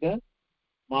deluded by the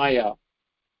Maya,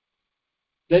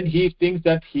 then he thinks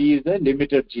that he is a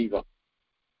limited Jiva.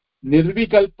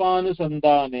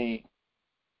 Nirvikalpanusandhane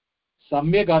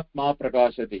Samyagatma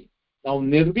Prakashati. Now,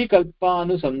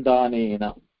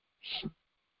 Nirvikalpanusandhanena.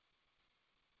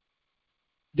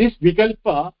 This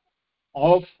Vikalpa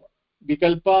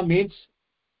means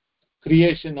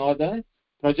creation, or the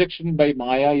projection by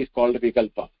Maya is called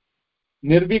Vikalpa.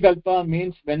 Nirvikalpa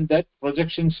means when that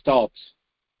projection stops.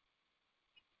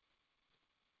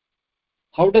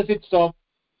 How does it stop?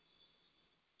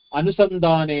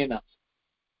 Anusandhanena.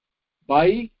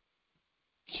 By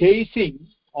chasing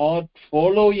or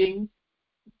following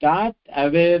that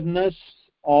awareness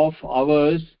of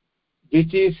ours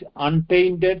which is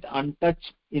untainted,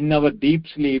 untouched in our deep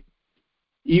sleep.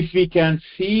 If we can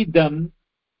see them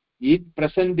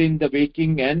present in the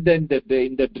waking and then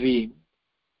in the dream,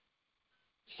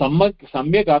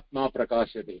 Samyak Atma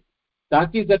Prakashate.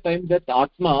 That is the time that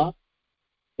Atma,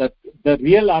 that the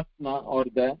real Atma or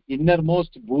the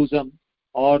innermost bosom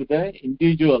or the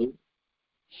individual,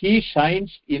 he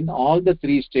shines in all the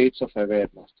three states of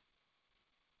awareness.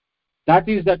 That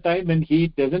is the time when he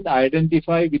doesn't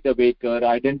identify with the waker,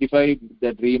 identify with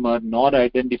the dreamer, nor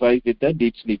identify with the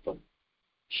deep sleeper.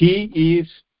 He is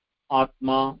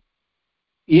Atma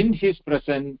in his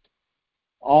present,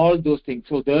 all those things.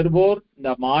 So therefore,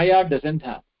 the Maya doesn't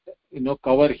have,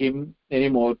 cover him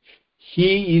anymore.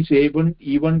 He is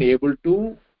even able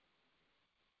to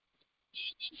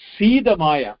see the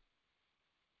Maya,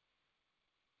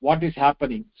 what is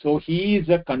happening. So he is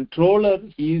a controller.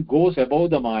 He goes above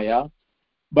the Maya.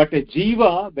 But a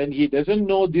jiva, when he doesn't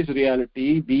know this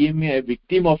reality, being a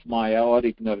victim of Maya or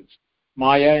ignorance,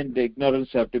 Maya and the ignorance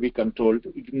have to be controlled.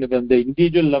 When the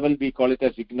individual level, we call it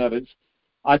as ignorance.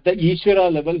 At the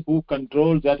Ishvara level, who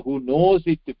controls that, who knows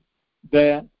it,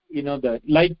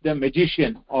 like the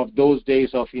magician of those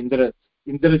days of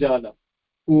Indrajala,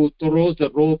 who throws the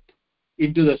rope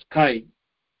into the sky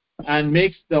and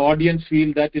makes the audience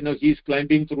feel that he's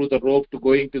climbing through the rope to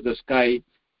going to the sky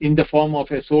in the form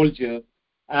of a soldier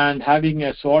and having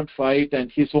a sword fight,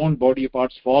 and his own body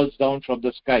parts falls down from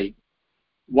the sky.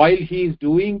 While he is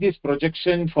doing this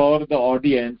projection for the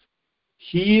audience,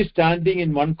 he is standing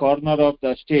in one corner of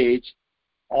the stage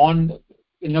on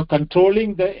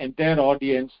controlling the entire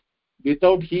audience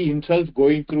without he himself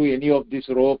going through any of this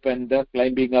rope and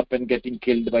climbing up and getting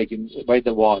killed by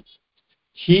the wall.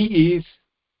 He is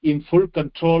in full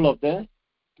control of the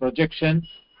projection,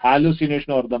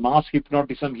 hallucination, or the mass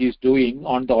hypnotism he is doing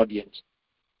on the audience.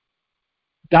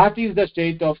 That is the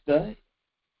state of the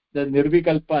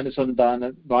nirvikalpa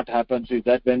anusandhana. What happens is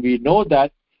that when we know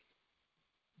that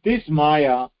this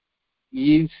Maya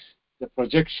is the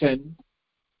projection,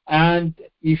 and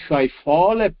if I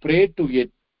fall a prey to it,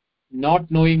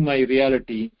 not knowing my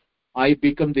reality, I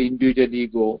become the individual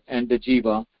ego and the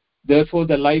jiva. Therefore,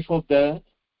 the life of the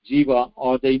jiva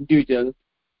or the individual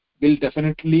will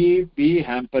definitely be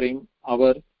hampering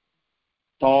our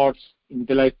thoughts,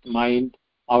 intellect, mind,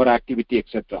 our activity,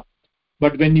 etc.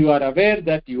 But when you are aware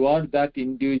that you are that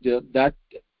individual, that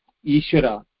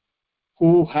Ishvara,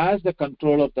 who has the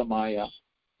control of the Maya,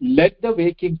 let the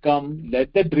waking come,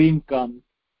 let the dream come.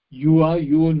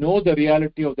 You know the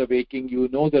reality of the waking, you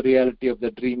know the reality of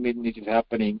the dream when it is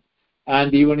happening,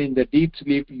 and even in the deep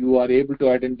sleep, you are able to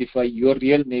identify your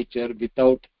real nature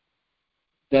without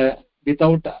the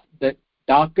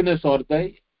darkness or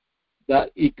the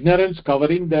ignorance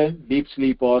covering the deep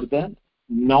sleep, or the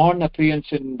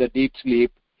non-apprehension in the deep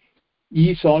sleep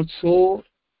is also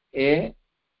a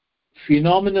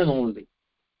phenomenon only.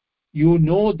 You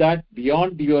know that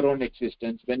beyond your own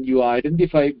existence, when you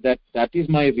identify that that is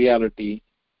my reality,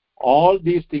 all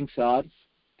these things are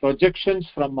projections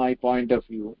from my point of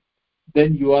view,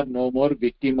 then you are no more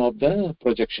victim of the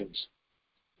projections.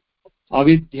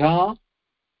 Avidya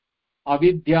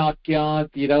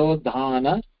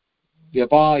tirodhana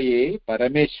vyapaye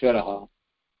parameshwarah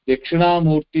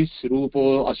Dakshinamurthy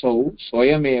Srupo Asau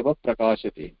Swayameva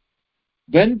Prakashate.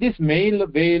 When this veil,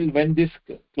 when this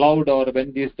cloud, or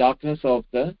when this darkness of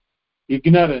the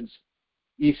ignorance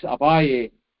is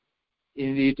apaye,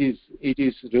 it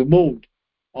is removed,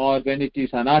 or when it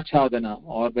is anachadana,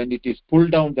 or when it is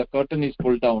pulled down, the curtain is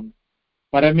pulled down,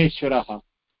 Parameshwaraha,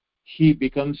 he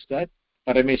becomes that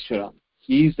Parameshwara.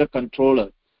 He is the controller.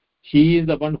 He is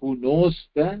the one who knows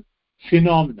the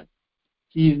phenomenon.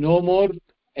 He is no more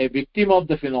a victim of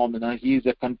the phenomena. He is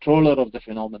a controller of the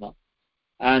phenomena.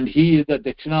 And he is the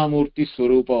Dakshinamurthy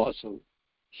Swarupa also.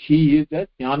 He is the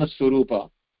Jnana Swarupa.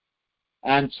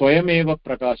 And Swayameva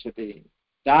Prakashate.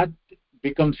 That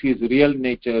becomes his real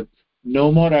nature,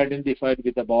 no more identified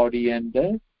with the body and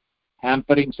the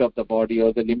hamperings of the body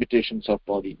or the limitations of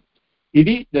body.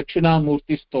 Idi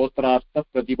Dakshinamurthy Stotrartha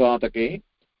Pratibadake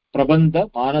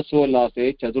Prabandha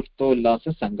Manasollase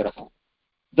Chaturthollasa Sangraha.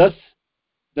 Thus,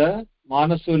 the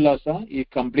Manasollasa is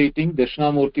completing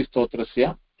Dakshinamurthy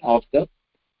Stotrasya of the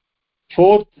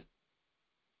fourth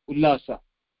Ullasa,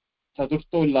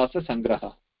 Chaturtha Ullasa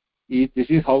Sangraha. This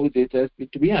is how this has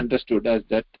to be understood, as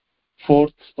that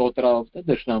fourth stotra of the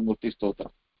Dakshinamurthy Stotra.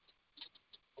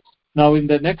 Now in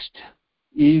the next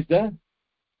is the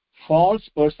false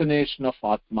personation of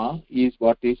Atma, is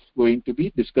what is going to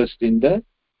be discussed in the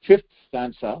fifth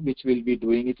stanza, which we'll be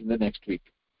doing it in the next week.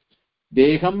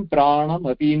 Deham pranam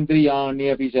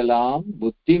apindriyani apijalam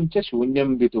buddhim cha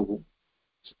shunyam vituhu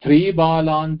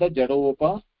Sthibalanda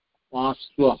jadopa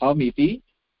maswahamiti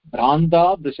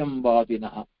branda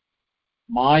brishambadinah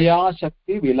Maya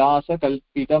Shakti Vilasa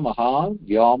Kalpita Maha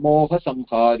Vyamoha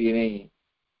Samharine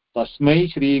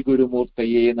Tasmai Shri Guru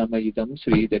Murtaye Namaidam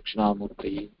Shri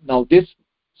Dakshinamurtaye. Now this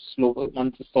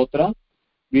stotra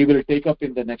we will take up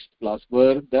in the next class,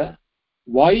 where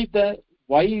why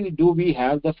do we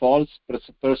have the false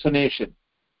personation?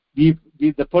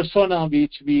 the persona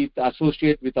which we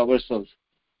associate with ourselves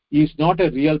is not a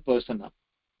real persona.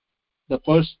 The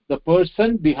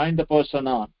person behind the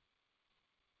persona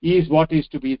is what is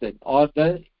to be then, or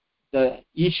the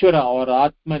Ishvara or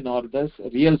Atman or the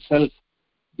real self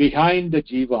behind the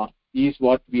Jiva is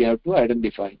what we have to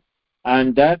identify.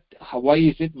 And that, why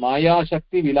is it Maya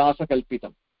Shakti Vilasa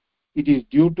Kalpitam? It is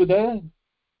due to the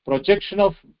projection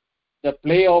of the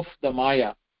play of the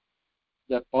Maya,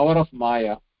 the power of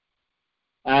Maya.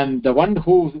 And the one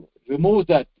who removes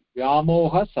that,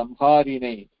 Vyamoha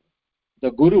Samharine,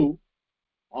 the Guru,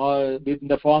 or in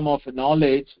the form of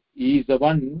knowledge, is the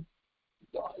one.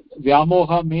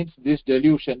 Vyamoha means this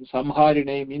delusion.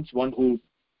 Samharine means one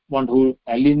who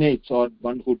alienates or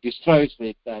one who destroys,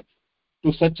 like that.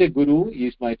 To such a guru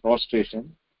is my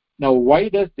prostration. Now, why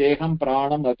does deham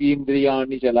pranam api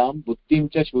indriyani jalam buddhim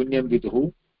cha shunyam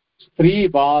viduhu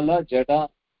stri bala jada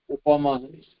upama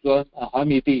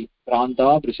ahamiti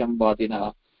pranta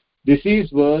brishambadina? This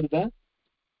is where the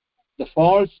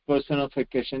false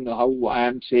personification, how I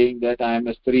am saying that I am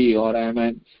a stri, or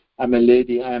I'm a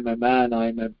lady, I am a man, I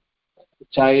am a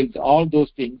child, all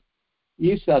those things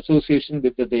is association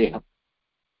with the deha.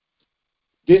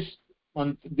 This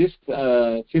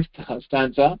fifth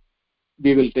stanza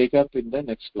we will take up in the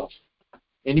next class.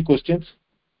 Any questions?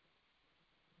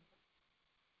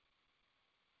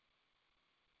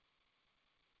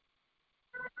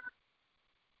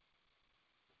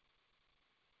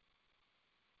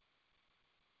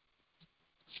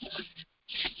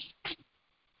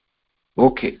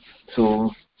 Okay,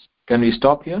 so can we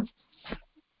stop here?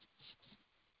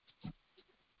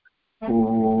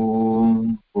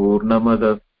 Om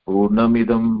Purnamada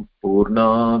Purnamidam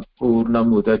Purnat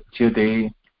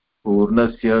Purnamudachyate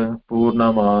Purnasya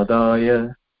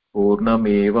Purnamadaya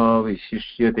Purnameva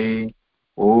Vishishyate.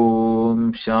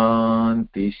 Om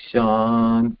Shanti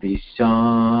Shanti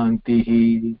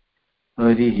Shanti.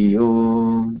 Harihi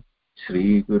Om.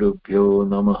 Shri Gurubhyo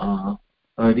Namaha.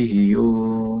 Harihi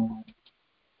Om.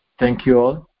 Thank you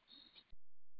all.